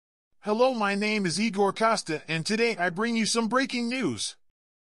Hello, my name is Igor Costa, and today I bring you some breaking news.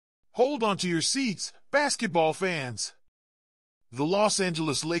 Hold on to your seats, basketball fans. The Los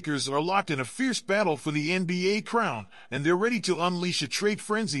Angeles Lakers are locked in a fierce battle for the NBA crown, and they're ready to unleash a trade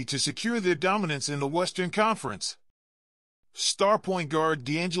frenzy to secure their dominance in the Western Conference. Star point guard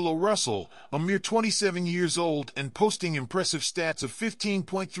D'Angelo Russell, a mere 27 years old and posting impressive stats of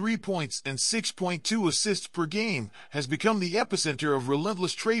 15.3 points and 6.2 assists per game, has become the epicenter of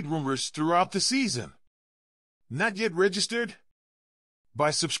relentless trade rumors throughout the season. Not yet registered?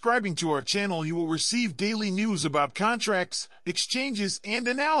 By subscribing to our channel, you will receive daily news about contracts, exchanges, and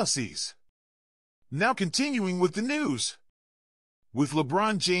analyses. Now continuing with the news. With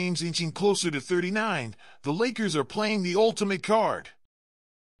LeBron James inching closer to 39, the Lakers are playing the ultimate card.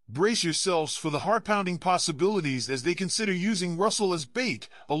 Brace yourselves for the heart-pounding possibilities as they consider using Russell as bait,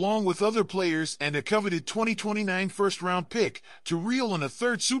 along with other players and a coveted 2029 first-round pick, to reel in a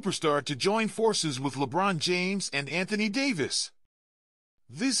third superstar to join forces with LeBron James and Anthony Davis.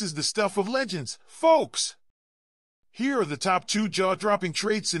 This is the stuff of legends, folks! Here are the top 2 jaw-dropping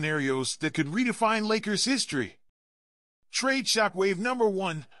trade scenarios that could redefine Lakers history. Trade shockwave number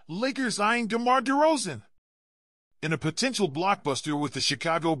 1, Lakers eyeing DeMar DeRozan. In a potential blockbuster with the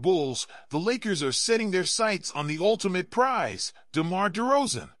Chicago Bulls, the Lakers are setting their sights on the ultimate prize, DeMar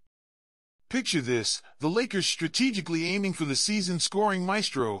DeRozan. Picture this, the Lakers strategically aiming for the seasoned scoring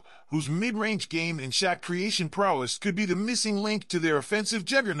maestro, whose mid-range game and shot creation prowess could be the missing link to their offensive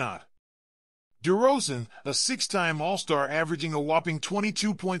juggernaut. DeRozan, a 6-time All-Star averaging a whopping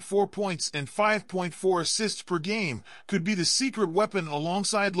 22.4 points and 5.4 assists per game, could be the secret weapon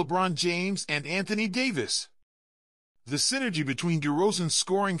alongside LeBron James and Anthony Davis. The synergy between DeRozan's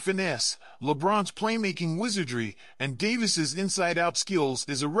scoring finesse, LeBron's playmaking wizardry, and Davis's inside-out skills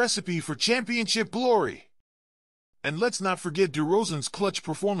is a recipe for championship glory. And let's not forget DeRozan's clutch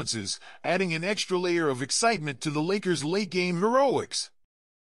performances, adding an extra layer of excitement to the Lakers' late-game heroics.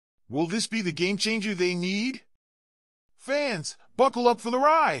 Will this be the game-changer they need? Fans, buckle up for the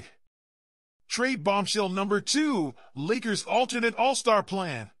ride! Trade bombshell number 2, Lakers' alternate All-Star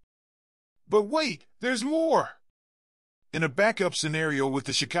plan. But wait, there's more! In a backup scenario with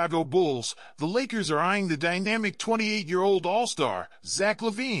the Chicago Bulls, the Lakers are eyeing the dynamic 28-year-old All-Star, Zach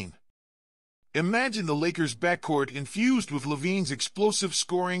LaVine. Imagine the Lakers' backcourt infused with LaVine's explosive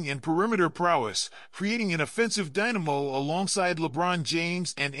scoring and perimeter prowess, creating an offensive dynamo alongside LeBron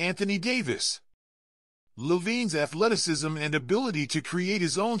James and Anthony Davis. LaVine's athleticism and ability to create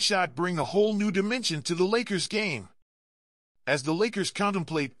his own shot bring a whole new dimension to the Lakers' game. As the Lakers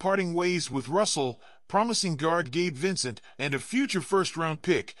contemplate parting ways with Russell, promising guard Gabe Vincent, and a future first-round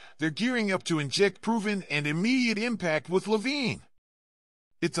pick, they're gearing up to inject proven and immediate impact with LaVine.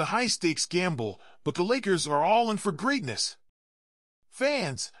 It's a high-stakes gamble, but the Lakers are all in for greatness.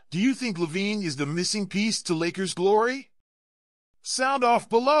 Fans, do you think LaVine is the missing piece to Lakers' glory? Sound off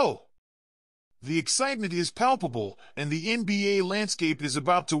below! The excitement is palpable, and the NBA landscape is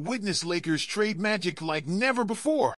about to witness Lakers trade magic like never before.